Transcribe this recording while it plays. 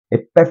a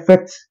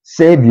perfect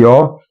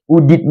Savior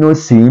who did no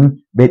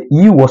sin, but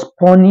he was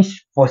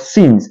punished for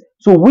sins.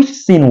 So which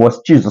sin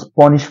was Jesus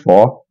punished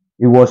for?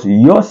 It was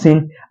your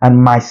sin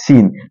and my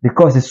sin,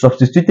 because he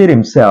substituted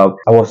himself.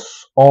 I was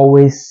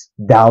always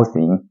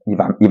doubting if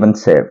I'm even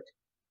saved.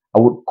 I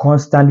would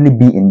constantly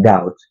be in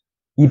doubt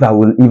if I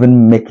will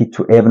even make it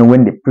to heaven.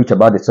 When they preach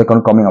about the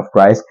second coming of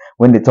Christ,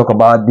 when they talk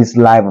about this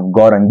life of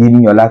God and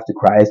giving your life to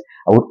Christ,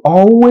 I would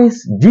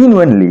always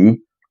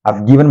genuinely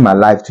have given my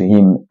life to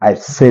him. I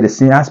said a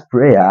sinner's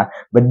prayer,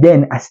 but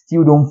then I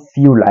still don't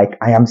feel like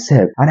I am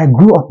saved. And I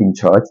grew up in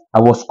church. I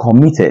was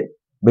committed.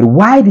 But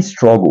why the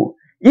struggle?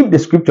 If the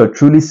scripture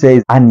truly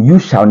says, and you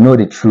shall know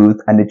the truth,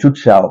 and the truth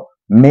shall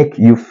make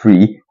you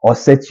free or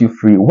set you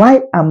free,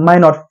 why am I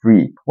not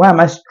free? Why am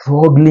I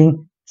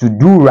struggling to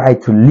do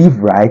right, to live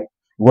right? It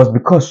was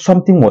because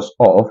something was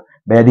off,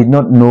 but I did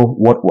not know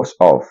what was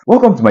off.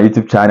 Welcome to my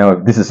YouTube channel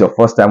if this is your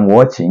first time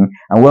watching,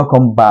 and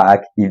welcome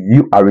back if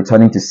you are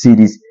returning to see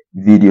this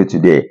video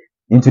today.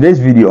 In today's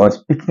video, I'm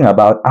speaking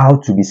about how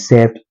to be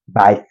saved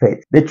by faith.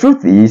 The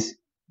truth is,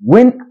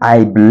 when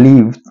I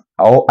believed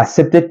or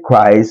accepted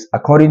Christ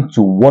according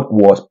to what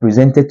was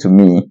presented to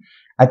me,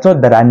 I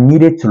thought that I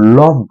needed to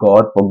love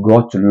God for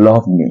God to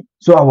love me.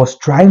 So I was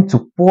trying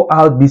to pour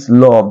out this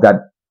love that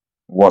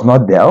was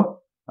not there.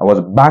 I was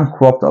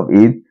bankrupt of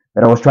it,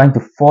 that I was trying to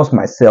force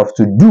myself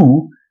to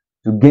do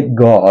to get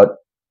God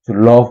to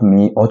love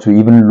me, or to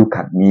even look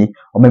at me,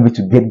 or maybe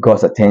to get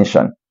God's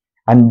attention.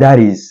 And that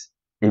is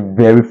a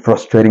very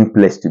frustrating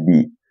place to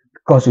be,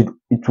 because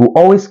it will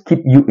always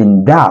keep you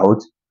in doubt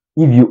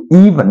if you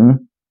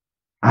even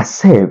are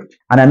saved.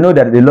 And I know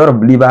that a lot of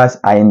believers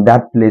are in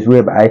that place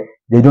whereby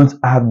they don't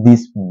have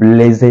this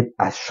blessed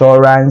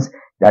assurance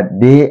that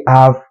they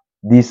have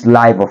this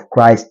life of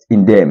Christ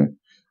in them.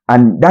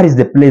 And that is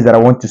the place that I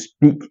want to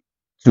speak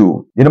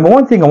to. The number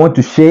one thing I want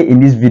to share in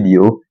this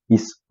video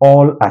is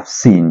all have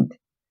sinned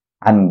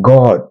and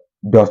God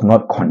does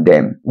not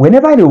condemn.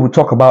 Whenever they will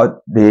talk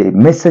about the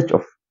message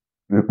of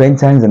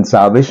repentance and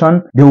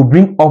salvation, they will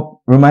bring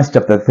up Romans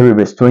chapter 3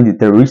 verse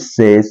 23, which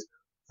says,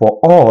 "For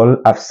all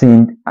have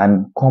sinned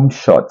and come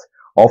short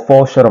or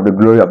fall short of the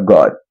glory of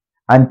God."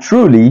 And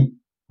truly,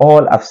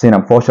 all have sinned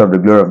and fall short of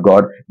the glory of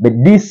God. But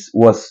this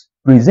was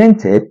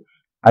presented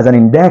as an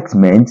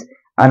indictment,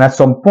 and at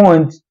some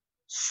point,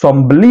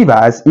 some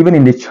believers, even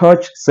in the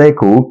church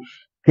circle,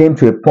 came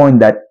to a point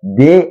that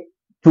they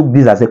took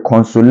this as a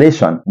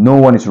consolation. No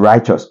one is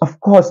righteous. Of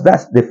course,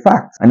 that's the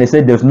fact. And they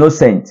said there's no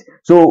saint.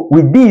 So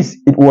with this,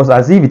 it was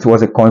as if it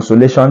was a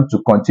consolation to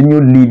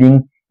continue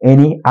living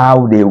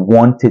anyhow they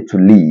wanted to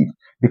live,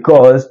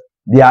 because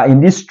they are in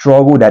this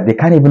struggle that they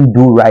can't even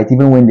do right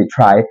even when they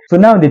try. So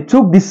now they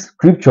took this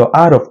scripture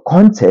out of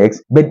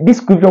context, but this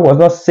scripture was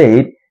not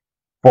said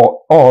for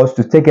us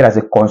to take it as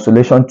a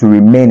consolation to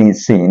remain in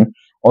sin,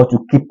 or to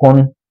keep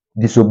on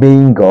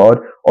disobeying God,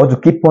 or to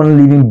keep on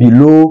living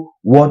below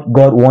what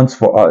God wants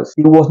for us.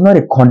 It was not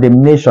a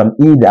condemnation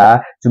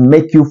either to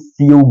make you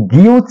feel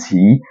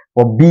guilty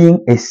for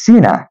being a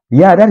sinner.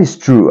 Yeah, that is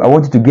true. I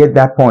want you to get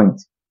that point.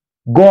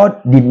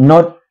 God did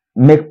not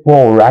make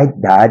Paul write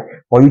that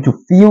for you to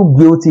feel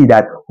guilty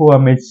that, oh,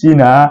 I'm a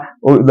sinner,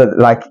 or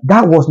like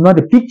that was not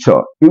the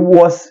picture. It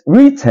was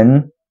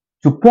written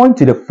to point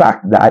to the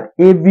fact that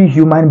every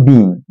human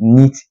being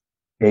needs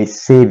a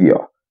savior.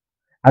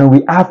 And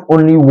we have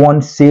only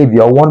one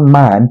savior, one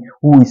man,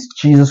 who is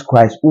Jesus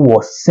Christ, who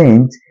was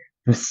sent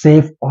to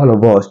save all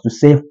of us, to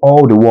save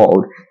all the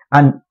world.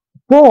 And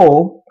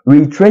Paul,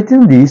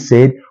 reiterating this,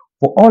 said,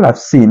 "For all have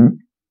sinned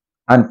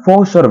and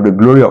fall short of the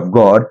glory of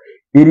God."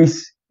 It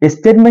is a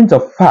statement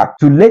of fact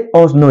to let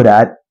us know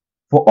that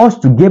for us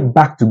to get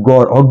back to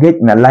God or get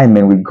in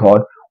alignment with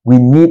God, we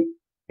need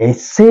a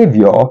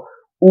savior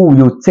who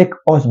will take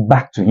us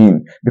back to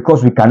him,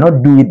 because we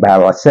cannot do it by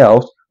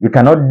ourselves. We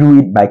cannot do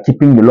it by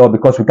keeping the law,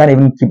 because we can't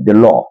even keep the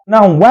law.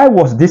 Now, why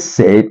was this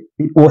said?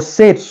 It was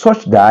said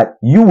such that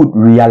you would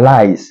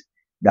realize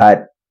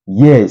that,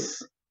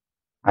 yes,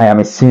 I am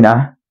a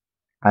sinner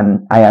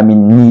and I am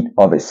in need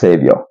of a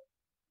savior.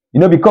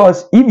 You know,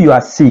 because if you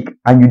are sick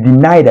and you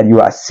deny that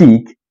you are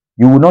sick,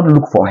 you will not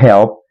look for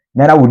help,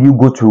 neither would you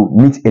go to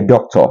meet a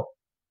doctor.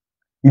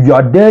 If you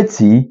are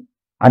dirty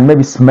and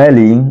maybe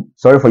smelling,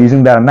 sorry for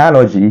using that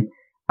analogy,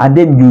 and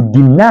then you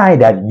deny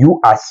that you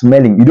are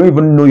smelling, you don't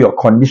even know your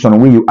condition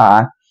where you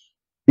are,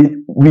 it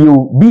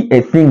will be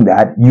a thing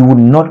that you will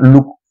not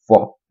look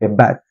for a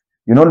bath.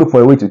 You will not look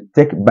for a way to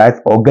take a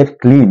bath or get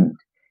cleaned.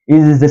 It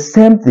is the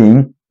same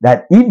thing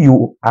that if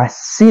you are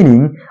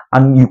sinning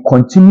and you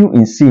continue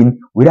in sin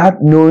without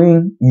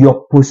knowing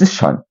your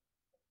position,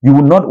 you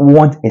will not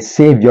want a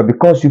savior,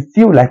 because you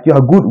feel like you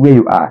are good where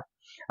you are.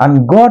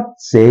 And God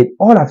said,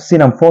 all have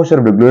sinned and fall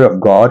short of the glory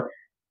of God.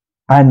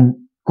 And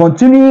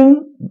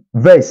continuing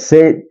verse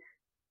said,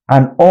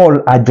 and all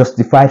are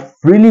justified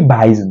freely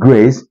by his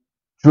grace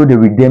through the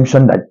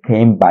redemption that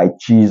came by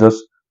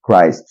Jesus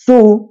Christ.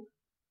 So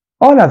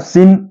all have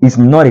sinned is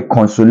not a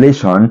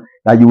consolation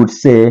that you would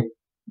say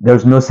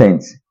there's no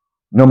saint,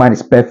 no man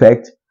is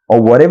perfect,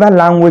 or whatever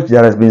language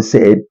that has been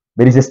said,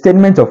 but it's a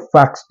statement of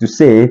facts to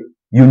say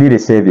you need a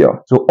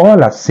Savior. So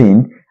all have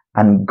sinned,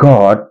 and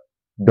God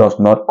does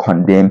not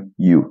condemn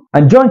you.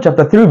 And John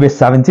chapter 3 verse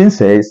 17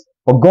 says,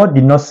 "For God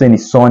did not send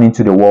his Son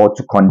into the world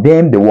to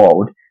condemn the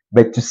world,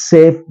 but to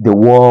save the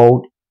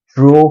world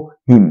through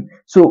him."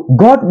 So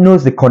God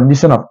knows the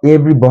condition of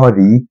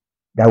everybody,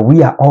 that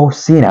we are all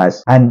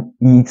sinners, and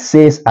he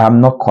says, "I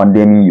am not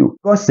condemning you."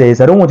 God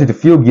says, "I don't want you to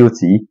feel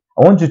guilty.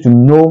 I want you to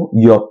know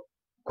your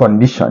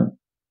condition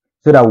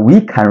so that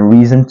we can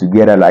reason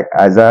together." Like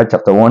Isaiah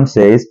chapter 1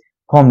 says,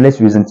 "Come,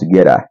 let's reason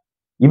together.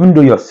 Even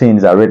though your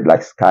sins are red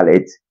like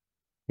scarlet,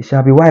 it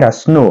shall be white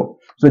as snow."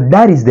 So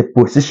that is the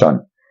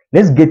position.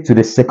 Let's get to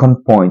the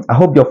second point. I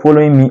hope you're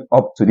following me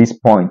up to this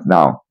point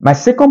now. My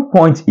second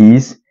point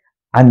is,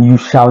 "And you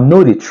shall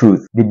know the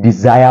truth," the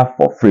desire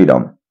for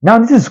freedom. Now,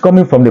 this is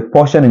coming from the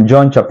portion in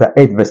John chapter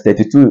 8 verse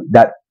 32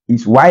 that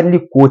is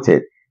widely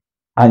quoted.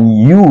 "And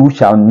you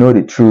shall know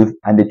the truth,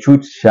 and the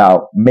truth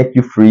shall make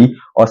you free,"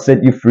 or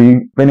set you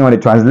free, depending on the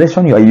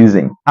translation you are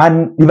using.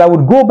 And if I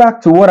would go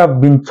back to what I've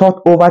been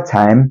taught over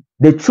time,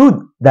 the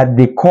truth that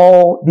they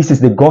call this is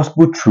the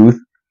gospel truth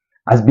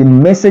has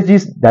been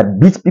messages that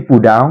beat people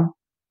down,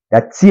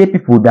 that tear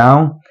people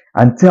down,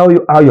 and tell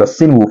you how your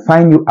sin will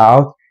find you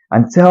out,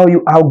 and tell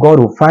you how God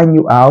will find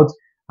you out,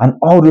 and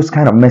all those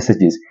kind of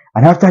messages.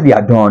 And after they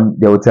are done,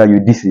 they will tell you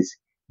this is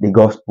the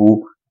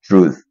gospel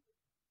truth.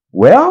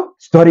 Well,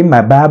 studying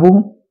my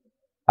Bible,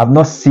 I've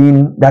not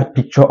seen that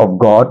picture of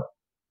God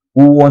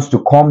who wants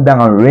to come down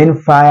and rain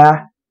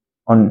fire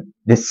on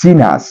the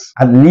sinners,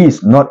 at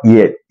least not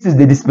yet. This is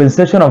the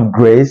dispensation of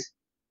grace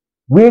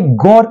where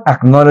God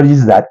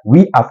acknowledges that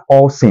we have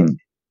all sinned.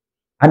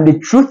 And the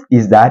truth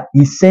is that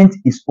he sent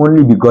his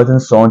only begotten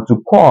Son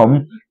to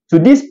come to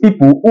these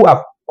people who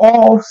have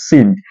all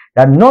sinned,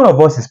 that none of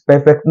us is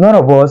perfect, none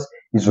of us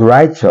is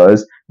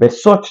righteous, but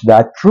such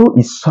that through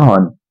his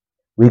Son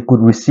we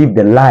could receive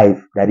the life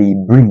that he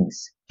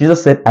brings.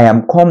 Jesus said, "I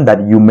am come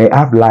that you may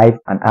have life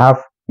and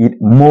have it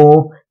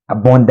more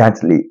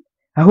abundantly."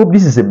 I hope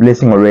this is a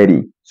blessing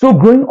already. So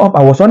growing up,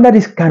 I was under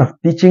this kind of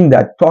teaching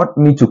that taught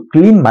me to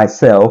clean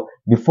myself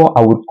before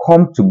I would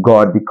come to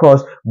God,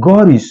 because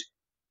God is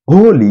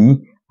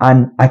holy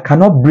and I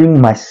cannot bring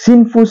my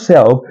sinful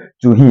self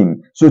to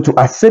him. So to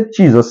accept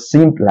Jesus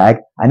seemed like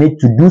I need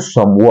to do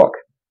some work.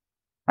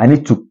 I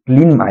need to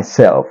clean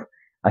myself.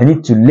 I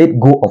need to let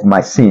go of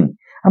my sin.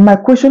 And my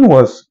question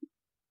was,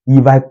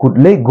 if I could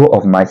let go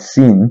of my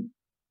sin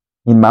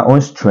in my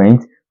own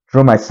strength,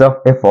 through my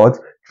self-effort,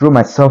 through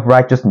my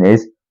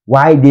self-righteousness,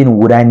 why then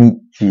would I need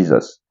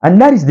Jesus?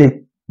 And that is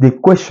the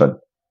question.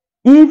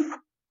 If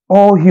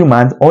all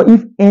humans, or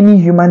if any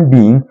human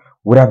being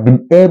would have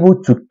been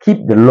able to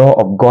keep the law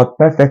of God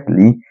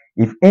perfectly,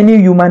 if any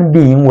human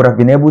being would have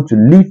been able to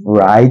live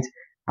right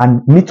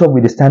and meet up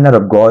with the standard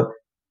of God,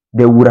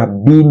 there would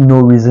have been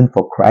no reason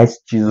for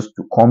Christ Jesus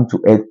to come to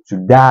earth to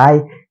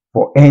die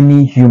for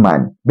any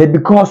human. But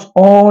because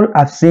all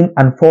have sinned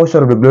and fall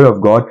short of the glory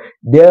of God,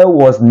 there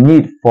was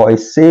need for a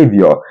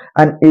Savior.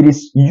 And it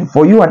is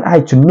for you and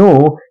I to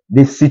know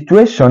the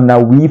situation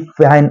that we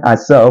find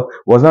ourselves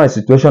was not a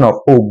situation of,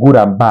 oh, good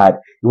and bad.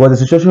 It was a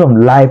situation of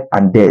life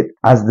and death.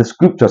 As the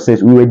scripture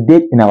says, we were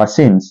dead in our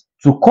sins.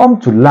 To come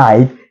to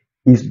life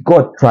is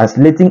God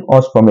translating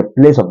us from a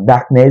place of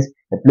darkness,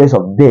 a place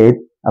of death,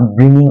 and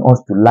bringing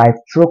us to life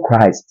through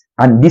Christ.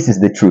 And this is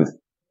the truth.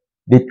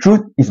 The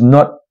truth is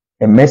not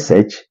a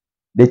message.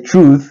 The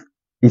truth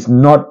is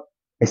not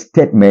a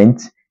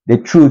statement. The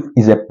truth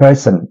is a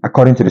person,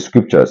 according to the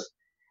scriptures.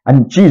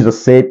 And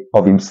Jesus said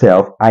of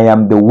himself, "I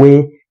am the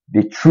way,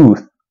 the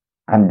truth,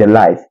 and the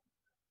life."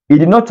 He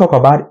did not talk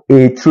about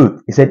a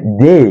truth. He said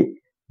the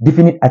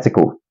definite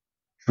article,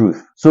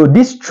 truth. So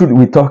this truth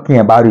we're talking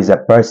about is a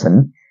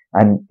person,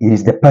 and it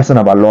is the person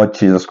of our Lord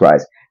Jesus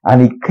Christ.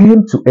 And he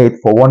came to earth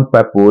for one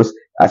purpose.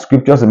 As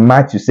scriptures in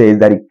Matthew says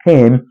that he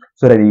came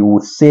so that he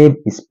would save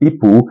his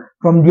people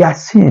from their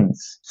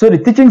sins. So the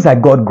teachings I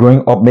got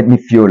growing up made me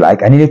feel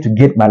like I needed to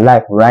get my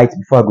life right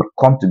before I could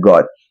come to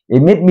God.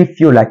 It made me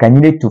feel like I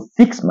needed to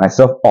fix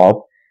myself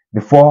up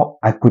before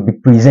I could be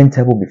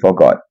presentable before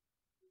God.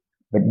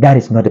 But that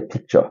is not the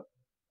picture.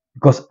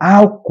 Because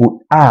how could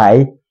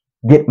I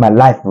get my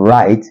life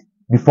right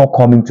before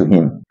coming to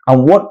him?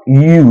 And what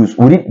use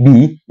would it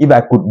be if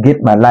I could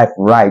get my life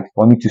right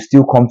for me to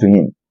still come to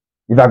him?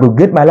 If I could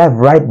get my life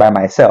right by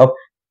myself,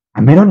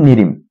 I may not need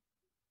him.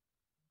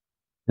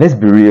 Let's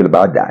be real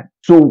about that.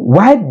 So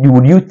why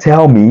would you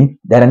tell me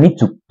that I need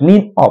to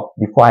clean up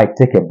before I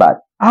take a bath?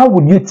 How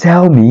would you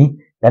tell me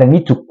that I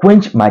need to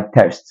quench my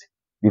thirst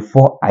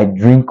before I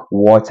drink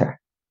water?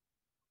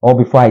 Or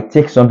before I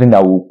take something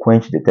that will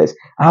quench the thirst?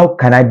 How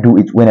can I do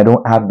it when I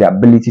don't have the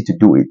ability to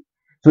do it?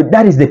 So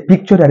that is the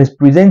picture that is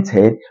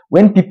presented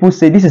when people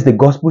say this is the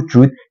gospel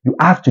truth. You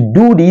have to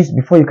do this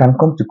before you can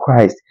come to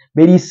Christ.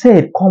 But he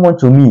said, "Come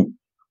unto me,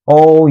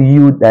 all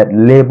you that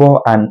labor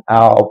and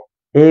are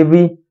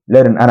heavy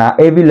laden,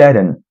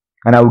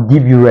 and I will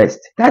give you rest."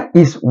 That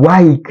is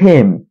why he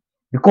came.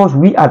 Because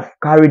we have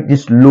carried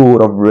this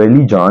load of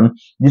religion,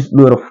 this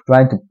load of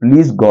trying to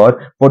please God.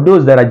 For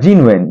those that are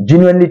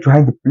genuinely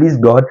trying to please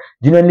God,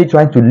 genuinely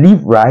trying to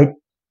live right,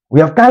 We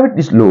have carried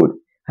this load.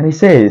 And he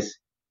says,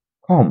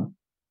 come,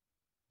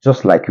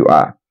 just like you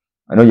are.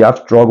 I know you have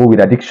struggle with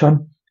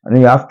addiction. I know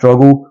you have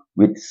struggle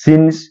with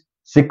sins,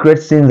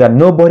 secret sins that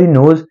nobody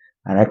knows,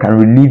 and I can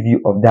relieve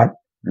you of that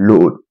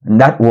load.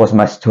 And that was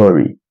my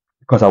story,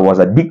 because I was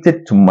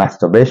addicted to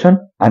masturbation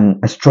and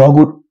I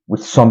struggled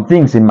with some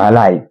things in my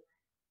life.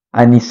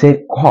 And he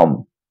said,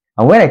 come.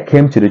 And when I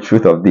came to the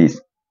truth of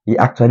this, he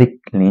actually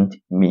cleaned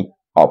me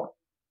up.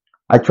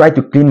 I tried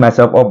to clean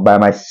myself up by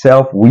my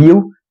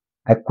self-will.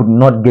 I could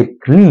not get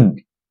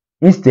cleaned.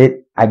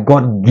 Instead, I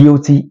got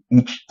guilty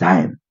each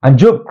time. And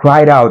Job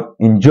cried out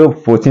in Job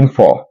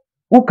 14:4,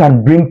 who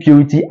can bring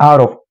purity out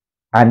of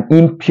an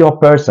impure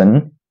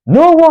person?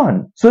 No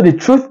one. So the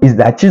truth is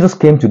that Jesus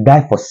came to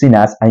die for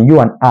sinners, and you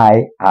and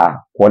I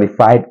are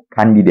qualified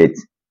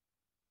candidates.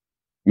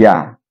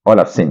 Yeah, all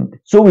have sinned.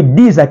 So with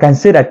this, I can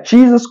say that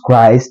Jesus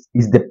Christ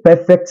is the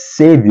perfect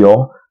Savior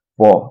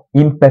for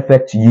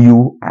imperfect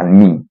you and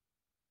me.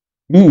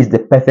 He is the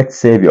perfect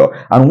Savior.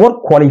 And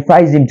what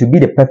qualifies him to be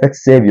the perfect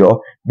Savior?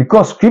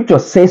 Because scripture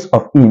says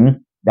of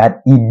him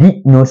that he did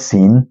no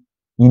sin,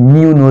 he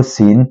knew no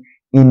sin,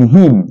 in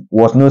him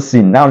was no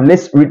sin. Now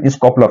let's read this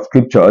couple of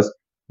scriptures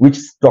which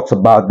talks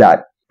about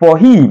that. For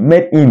he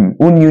made him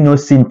who knew no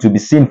sin to be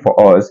sin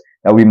for us,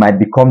 that we might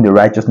become the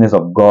righteousness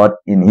of God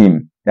in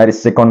him. That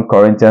is 2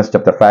 Corinthians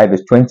chapter 5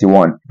 verse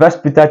 21. 1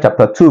 Peter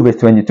chapter 2 verse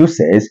 22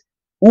 says,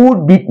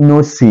 who did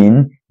no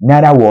sin,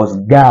 neither was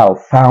guile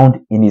found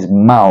in his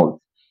mouth.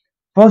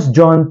 1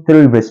 John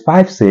 3 verse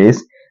 5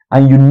 says,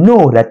 and you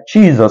know that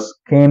Jesus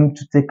came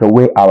to take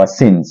away our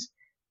sins,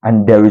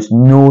 and there is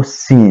no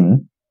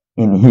sin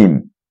in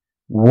him.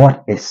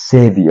 What a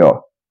Savior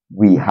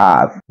we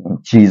have in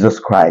Jesus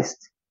Christ.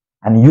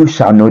 And you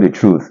shall know the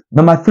truth.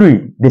 Number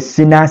 3, the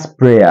sinner's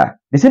prayer.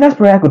 The sinner's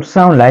prayer could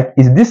sound like,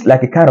 is this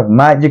like a kind of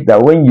magic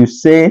that when you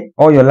say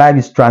all your life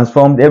is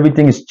transformed,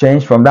 everything is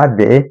changed from that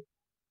day?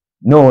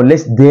 No,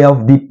 let's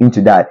delve deep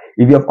into that.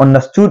 If you have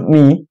understood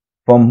me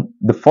from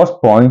the first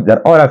point,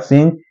 that all I've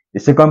seen, the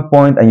second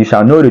point, and you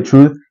shall know the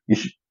truth,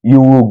 you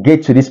will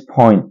get to this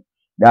point,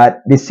 that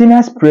the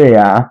sinner's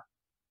prayer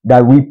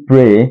that we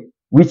pray,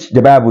 which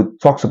the Bible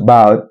talks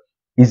about,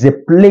 is a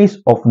place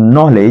of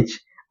knowledge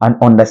and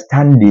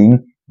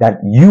understanding that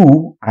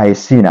you are a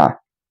sinner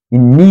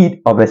in need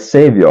of a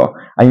Savior.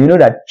 And you know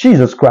that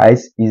Jesus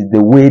Christ is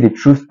the way, the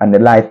truth, and the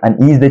life,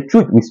 and he is the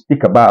truth we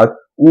speak about,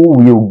 who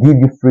will give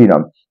you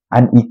freedom.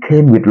 And he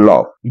came with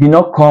love. He did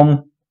not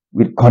come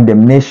with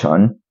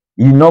condemnation.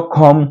 He did not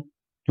come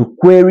to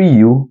query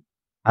you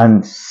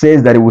and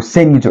says that he will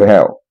send you to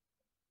hell.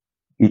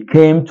 He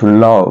came to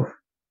love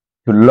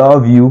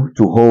you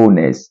to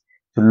wholeness,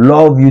 to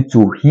love you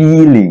to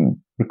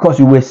healing, because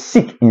you were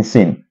sick in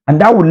sin.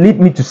 And that would lead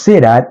me to say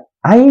that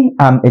I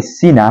am a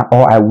sinner,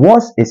 or I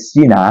was a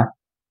sinner,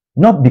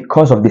 not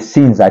because of the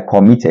sins I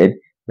committed,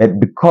 but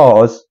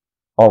because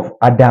of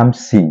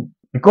Adam's sin.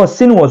 Because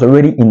sin was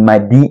already in my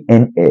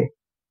DNA.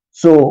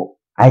 So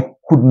I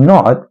could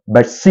not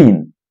but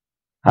sin.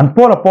 And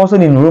Paul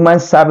Apostle in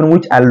Romans 7,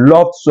 which I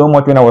loved so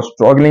much when I was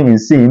struggling in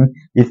sin,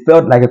 it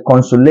felt like a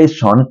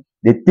consolation.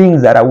 The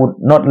things that I would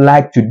not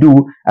like to do,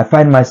 I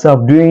find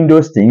myself doing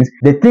those things.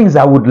 The things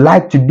I would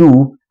like to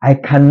do, I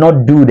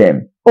cannot do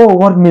them. Oh,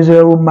 what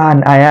miserable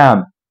man I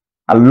am.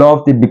 I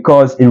loved it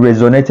because it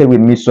resonated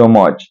with me so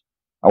much.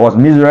 I was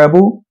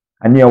miserable.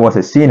 I knew I was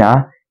a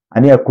sinner. I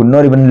knew I could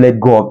not even let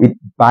go of it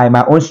by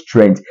my own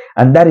strength.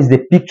 And that is the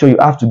picture you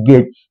have to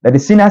get, that the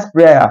sinner's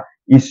prayer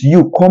is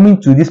you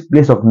coming to this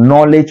place of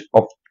knowledge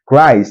of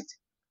Christ.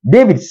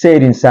 David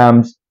said in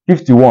Psalms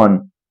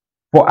 51,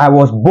 for I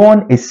was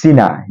born a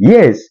sinner,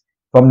 yes,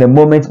 from the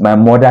moment my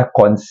mother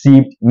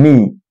conceived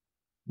me.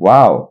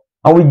 Wow.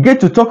 And we get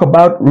to talk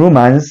about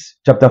Romans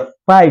chapter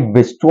 5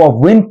 verse 12,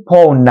 when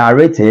Paul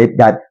narrated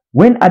that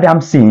when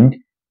Adam sinned,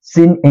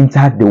 sin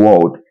entered the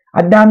world.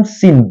 Adam's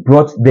sin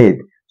brought death.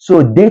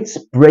 So death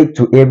spread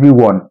to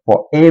everyone,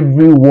 for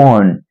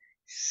everyone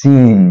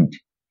sinned.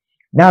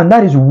 Now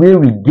that is where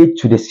we get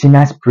to the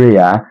sinner's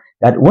prayer,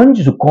 that when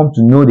you come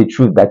to know the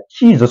truth that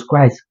Jesus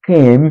Christ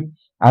came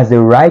as a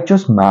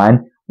righteous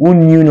man who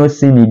knew no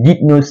sin, he did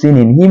no sin,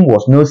 in him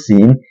was no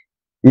sin.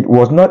 It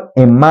was not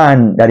a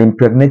man that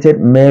impregnated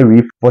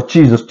Mary for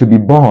Jesus to be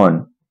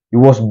born. He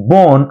was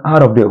born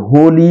out of the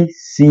holy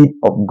seed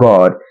of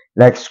God.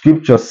 Like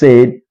scripture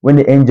said, when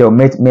the angel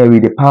met Mary,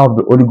 the power of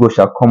the Holy Ghost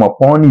shall come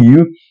upon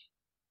you.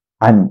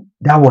 And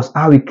that was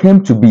how he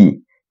came to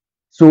be.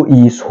 So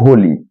he is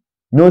holy.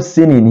 No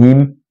sin in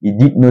him. He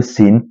did no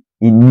sin.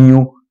 He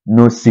knew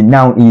no sin.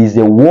 Now he is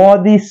a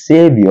worthy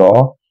Savior,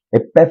 a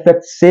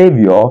perfect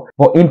Savior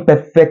for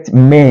imperfect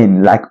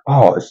men like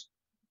us,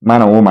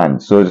 man and woman.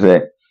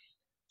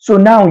 So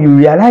now you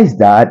realize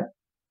that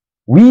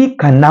we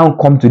can now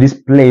come to this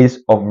place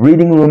of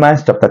reading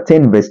Romans chapter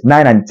 10 verse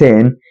 9 and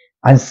 10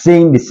 and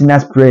saying the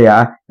sinner's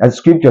prayer, that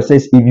scripture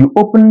says, if you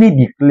openly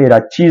declare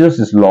that Jesus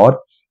is Lord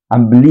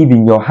and believe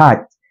in your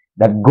heart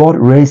that God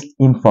raised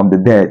him from the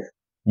dead,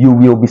 you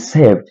will be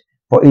saved.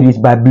 For it is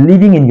by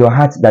believing in your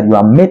heart that you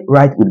are made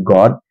right with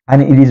God,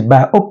 and it is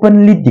by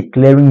openly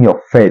declaring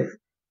your faith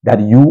that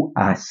you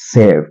are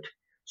saved.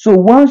 So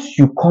once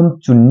you come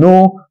to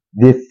know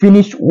the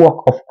finished work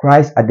of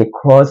Christ at the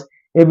cross,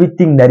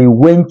 everything that he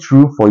went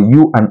through for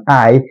you and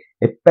I,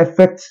 a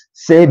perfect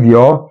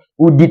Savior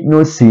who did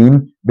no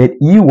sin, but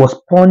he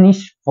was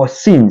punished for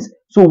sins.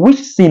 So which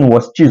sin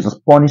was Jesus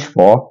punished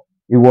for?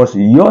 It was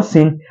your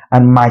sin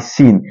and my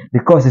sin,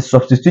 because he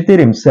substituted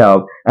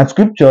himself. And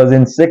scriptures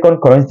in 2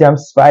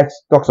 Corinthians 5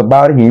 talks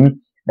about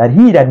him, that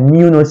he that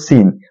knew no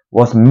sin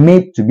was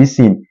made to be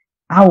sin.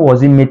 How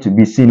was he made to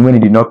be sin when he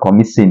did not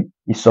commit sin?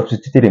 He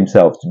substituted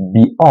himself to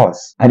be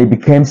us, and he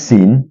became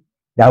sin,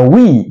 that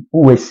we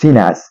who were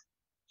sinners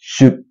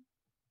should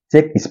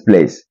take his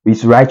place,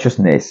 his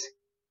righteousness.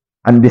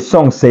 And the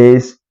song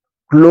says,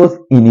 clothed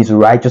in his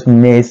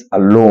righteousness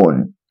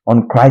alone,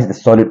 on Christ the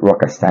solid rock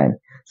I stand.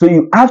 So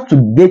you have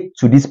to get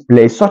to this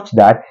place such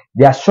that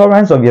the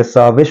assurance of your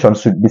salvation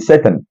should be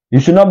certain. You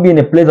should not be in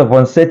a place of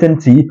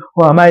uncertainty.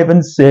 Oh, am I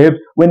even saved?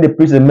 When they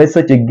preach the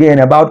message again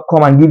about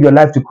come and give your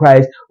life to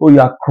Christ, oh, you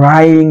are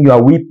crying, you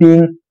are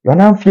weeping, you are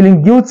now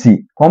feeling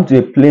guilty. Come to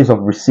a place of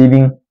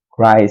receiving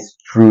Christ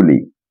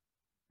truly.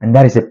 And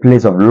that is a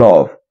place of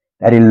love.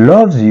 That he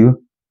loves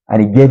you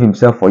and he gave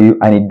himself for you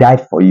and he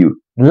died for you.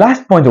 The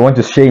last point I want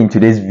to share in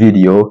today's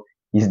video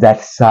is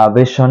that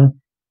salvation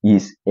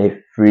is a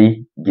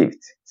free gift.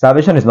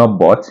 Salvation is not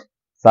bought.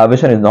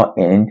 Salvation is not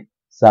earned.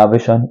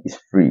 Salvation is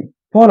free.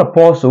 Paul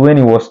Apostle, when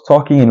he was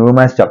talking in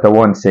Romans chapter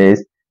 1,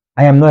 says,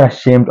 I am not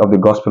ashamed of the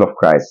gospel of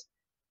Christ,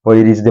 for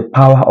it is the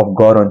power of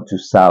God unto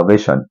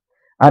salvation.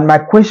 And my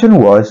question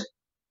was,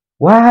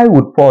 why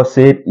would Paul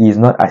say he is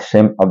not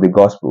ashamed of the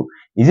gospel?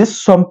 Is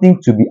this something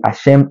to be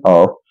ashamed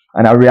of?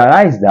 And I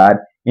realized that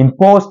in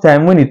Paul's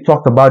time, when he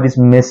talked about this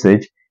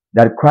message,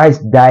 that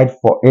Christ died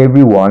for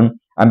everyone,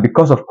 and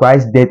because of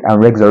Christ's death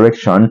and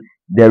resurrection,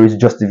 there is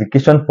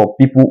justification for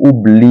people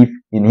who believe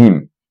in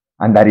him,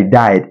 and that he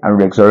died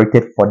and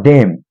resurrected for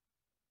them.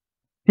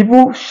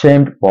 People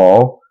shamed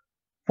Paul,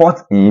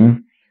 fought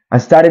him,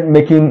 and started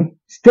making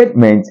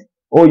statements.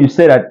 Oh, you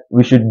say that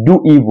we should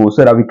do evil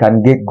so that we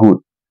can get good.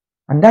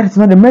 And that is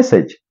not the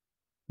message.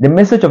 The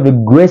message of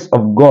the grace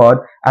of God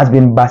has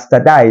been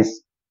bastardized,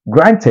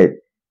 granted,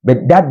 but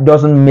that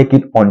doesn't make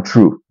it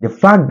untrue. The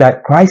fact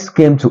that Christ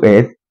came to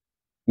earth,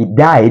 he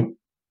died,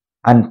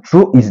 and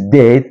through his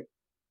death,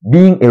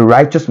 being a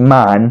righteous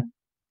man,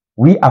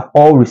 we have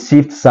all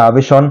received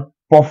salvation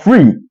for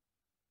free.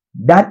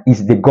 That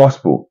is the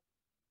gospel.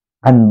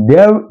 And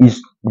there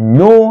is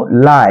no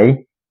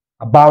lie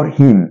about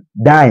him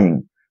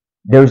dying.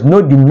 There is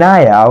no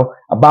denial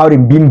about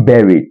him being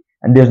buried.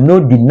 And there's no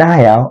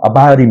denial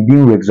about him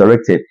being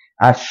resurrected.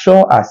 As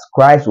sure as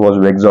Christ was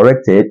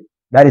resurrected,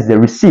 that is the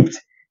receipt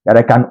that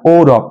I can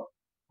hold up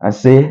and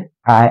say,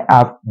 I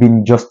have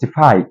been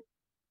justified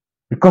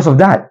because of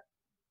that.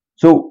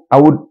 So I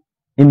would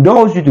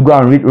indulge you to go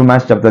and read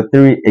Romans chapter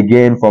 3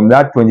 again, from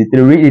that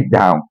 23, read it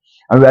down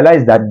and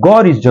realize that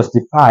God is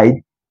justified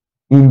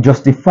in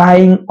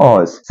justifying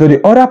us. So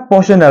the other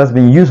portion that has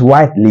been used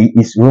widely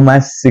is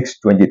Romans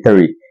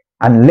 6:23.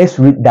 And let's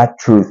read that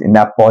truth in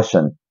that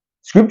portion.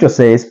 Scripture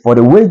says, for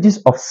the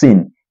wages of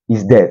sin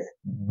is death,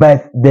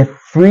 but the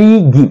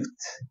free gift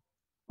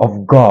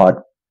of God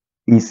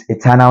is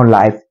eternal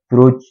life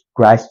through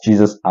Christ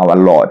Jesus our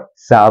Lord.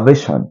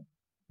 Salvation,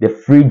 the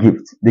free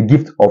gift, the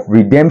gift of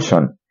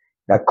redemption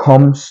that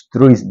comes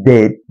through his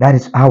death, that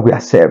is how we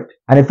are saved.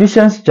 And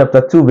Ephesians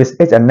chapter 2 verse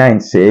 8 and 9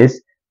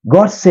 says,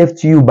 God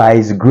saved you by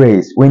his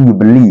grace when you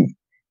believe,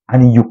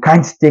 and you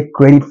can't take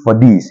credit for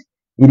this.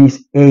 It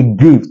is a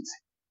gift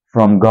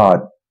from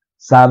God.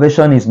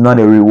 Salvation is not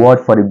a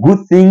reward for the good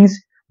things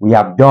we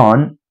have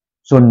done,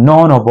 so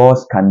none of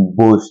us can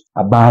boast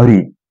about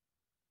it.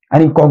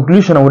 And in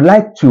conclusion, I would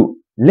like to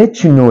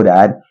let you know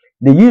that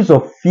the use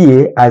of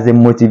fear as a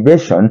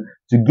motivation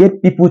to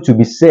get people to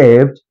be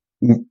saved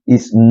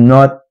is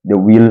not the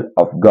will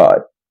of God.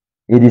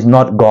 It is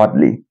not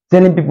godly.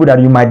 Telling people that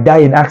you might die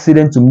in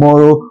accident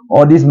tomorrow,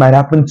 or this might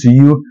happen to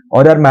you,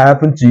 or that might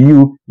happen to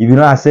you if you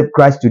don't accept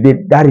Christ today,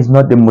 that is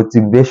not the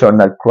motivation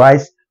that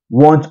Christ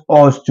wants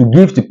us to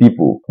give to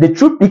people. The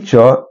true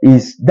picture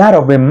is that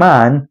of a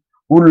man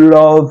who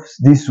loves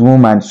this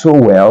woman so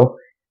well,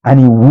 and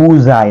he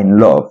woos her in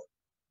love,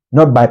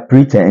 not by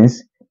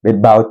pretense,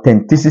 but by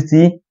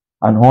authenticity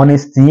and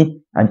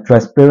honesty and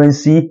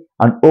transparency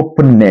and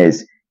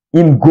openness.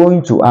 Him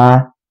going to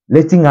her,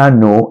 letting her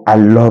know, I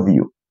love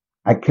you,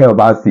 I care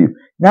about you.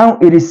 Now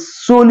it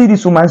is solely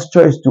this woman's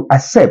choice to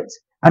accept,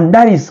 and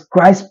that is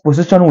Christ's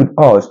position with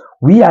us.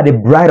 We are the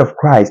bride of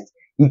Christ.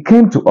 He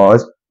came to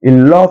us, he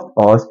loved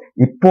us,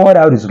 he poured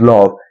out his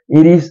love.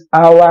 It is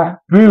our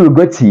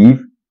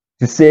prerogative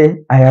to say,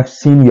 I have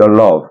seen your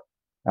love,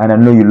 and I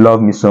know you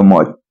love me so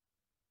much.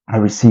 I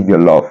receive your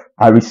love.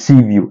 I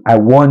receive you. I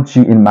want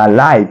you in my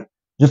life,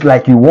 just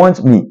like you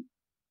want me.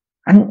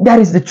 And that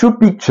is the true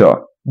picture.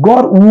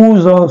 God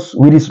woos us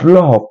with his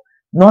love,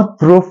 not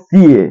through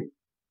fear,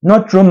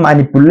 not through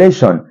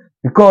manipulation,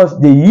 because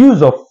the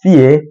use of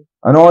fear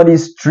and all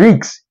these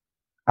tricks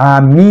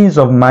are means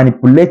of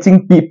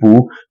manipulating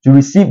people to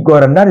receive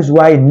God, and that is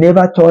why it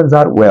never turns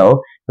out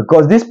well,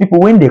 Because these people,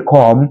 when they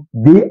come,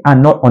 they are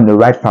not on the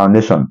right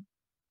foundation.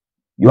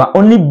 You are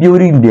only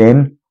building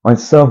them on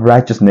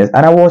self-righteousness.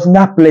 And I was in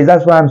that place.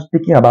 That's why I'm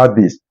speaking about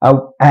this.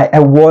 I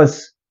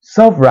was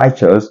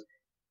self-righteous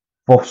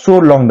for so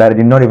long that I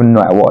did not even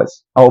know I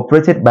was. I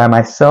operated by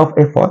my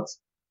self-efforts.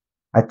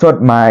 I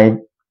thought my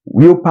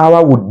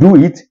willpower would do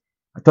it.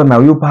 I thought my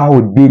willpower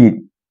would beat it.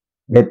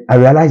 But I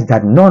realized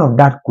that none of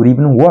that could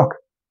even work.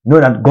 Know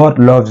that God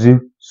loves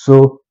you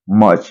so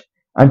much.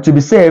 And to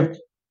be saved,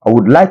 I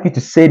would like you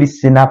to say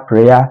this sinner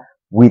prayer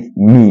with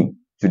me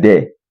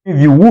today. If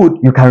you would,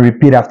 you can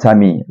repeat after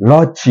me.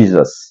 Lord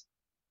Jesus,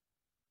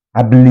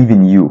 I believe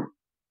in you.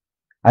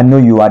 I know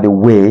you are the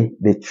way,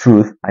 the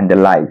truth, and the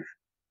life.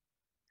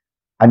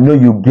 I know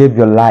you gave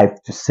your life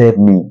to save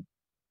me.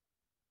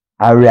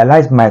 I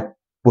realize my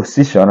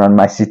position and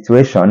my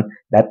situation,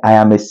 that I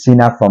am a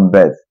sinner from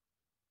birth.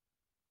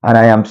 And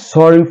I am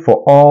sorry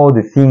for all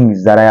the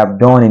things that I have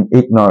done in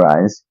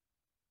ignorance,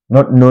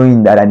 not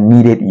knowing that I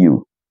needed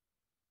you.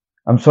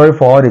 I'm sorry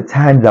for all the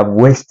times I've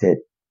wasted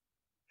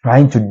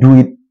trying to do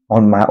it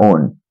on my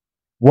own,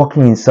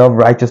 walking in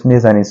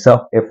self-righteousness and in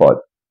self-effort.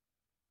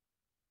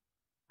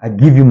 I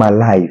give you my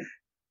life.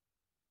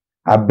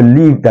 I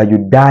believe that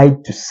you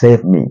died to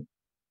save me.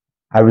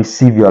 I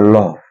receive your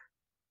love.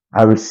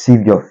 I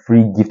receive your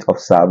free gift of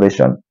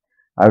salvation.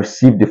 I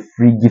receive the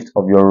free gift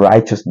of your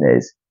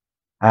righteousness.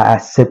 I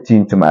accept you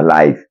into my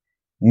life.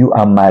 You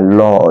are my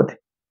Lord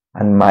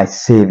and my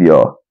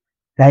Savior.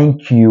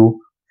 Thank you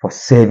for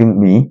saving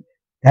me.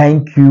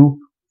 Thank you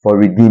for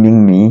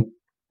redeeming me.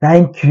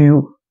 Thank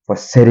you for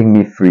setting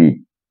me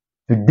free.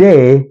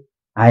 Today,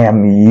 I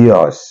am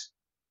yours.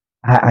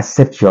 I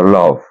accept your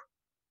love,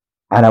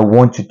 and I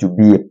want you to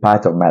be a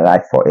part of my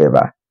life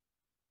forever.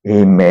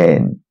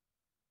 Amen.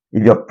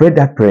 If you have prayed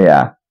that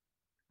prayer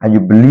and you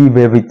believe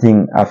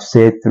everything I've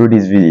said through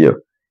this video,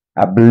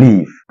 I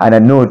believe and I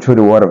know through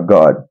the word of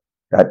God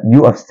that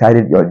you have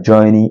started your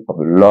journey of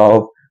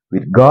love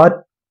with God.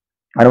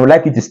 And I would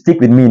like you to stick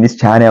with me in this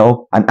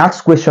channel and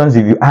ask questions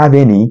if you have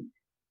any.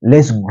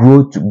 Let's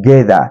grow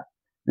together.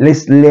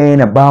 Let's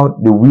learn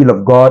about the will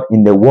of God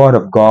in the word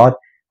of God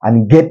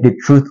and get the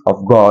truth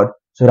of God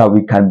so that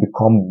we can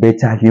become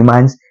better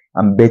humans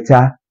and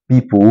better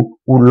people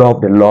who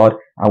love the Lord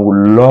and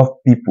will love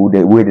people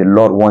the way the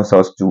Lord wants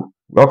us to.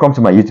 Welcome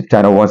to my YouTube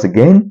channel once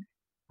again.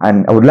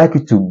 And I would like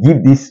you to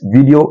give this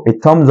video a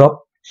thumbs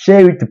up,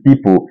 share it to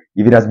people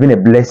if it has been a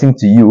blessing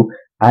to you,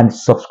 and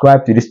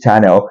subscribe to this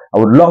channel. I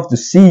would love to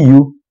see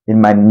you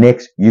in my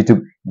next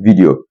YouTube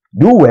video.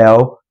 Do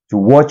well to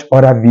watch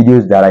other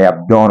videos that I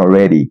have done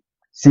already.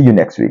 See you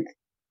next week.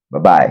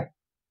 Bye-bye.